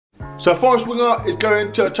So Forest winger is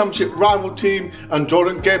going to a championship rival team and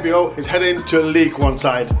Gabriel is heading to a League One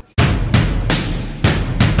side.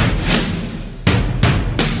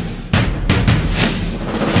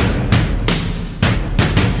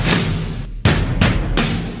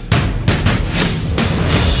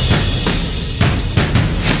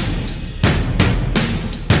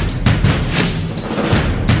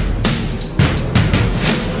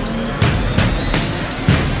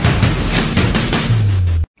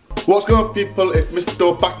 What's going on, people? It's Mr.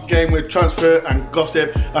 Door back again with transfer and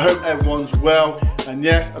gossip. I hope everyone's well, and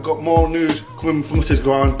yes, I got more news coming from the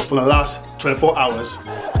ground from the last 24 hours.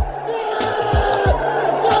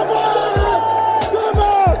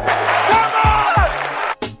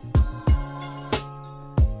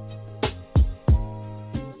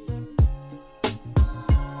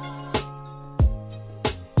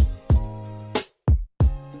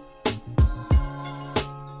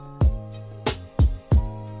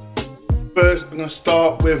 First, I'm going to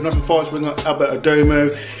start with Nottingham Forest winger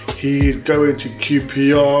Adomah. He's going to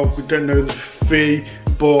QPR. We don't know the fee,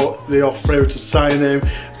 but they are favourite to sign him.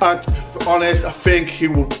 And to be honest, I think he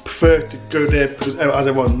would prefer to go there because, as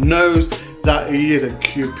everyone knows, that he is a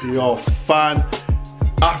QPR fan.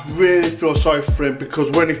 I really feel sorry for him because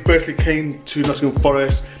when he firstly came to Nottingham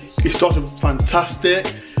Forest, he started fantastic.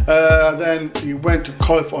 Then he went to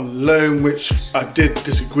college on loan, which I did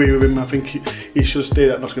disagree with him. I think he should have stayed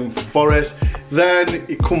at Nottingham Forest. Then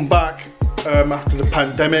he come back after the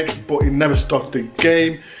pandemic, but he never started the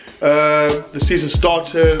game. The season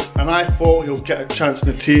started and I thought he'll get a chance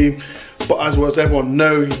in the team, but as well as everyone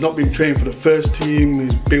knows, he's not been trained for the first team.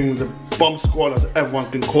 He's been with the bomb squad, as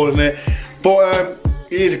everyone's been calling it. But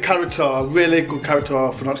he is a character, a really good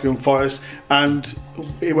character for Nottingham Forest, and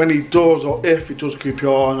when he does, or if he does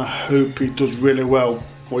QPR, and I hope he does really well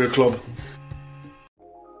for your club.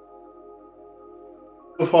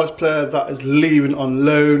 The Forest player that is leaving on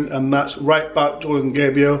loan, and that's right back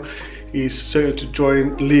Gabriel. He's certain to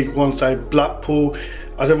join League One side Blackpool.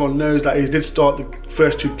 As everyone knows, that he did start the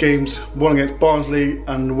first two games, one against Barnsley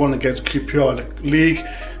and one against QPR in the league.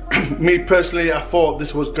 Me personally, I thought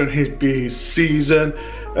this was going to be his season,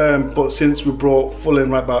 but since we brought full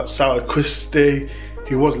in right back Sarah Christie,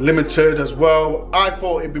 he was limited as well. I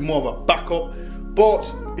thought it'd be more of a backup, but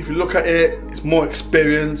if you look at it, it's more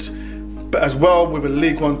experience, but as well with a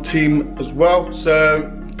League One team as well.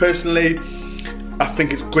 So personally, I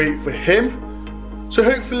think it's great for him. So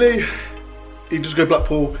hopefully he just go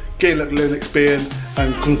Blackpool, gain a little experience,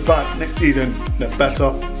 and comes back next season a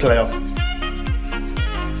better player.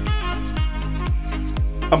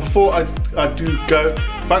 And before I do go,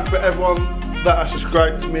 thanks for everyone that has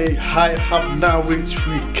subscribed to me. I have now reached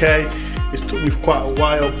 3K. It's took me quite a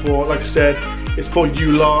while, but like I said, it's for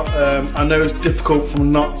you lot. I know it's difficult for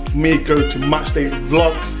me going to matchday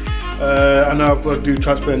vlogs. I know I've got to do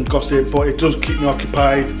transfer and gossip, but it does keep me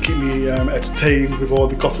occupied, keep me entertained with all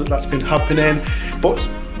the gossip that's been happening. But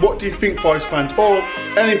what do you think, Forest fans, or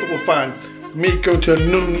any football fan, me going to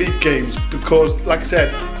non-league games? Because like I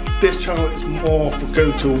said, this channel is more for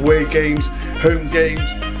going to away games, home games.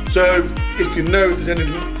 So if you know if there's any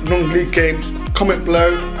non-league games, comment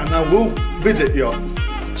below and I will visit you.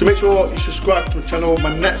 So make sure you subscribe to the channel.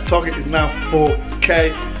 My next target is now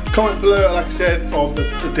 4K. Comment below, like I said, of the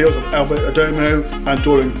deals of Adomah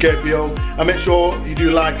and Gabriel, and make sure you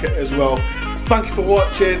do like it as well. Thank you for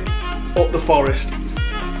watching. Up the Forest.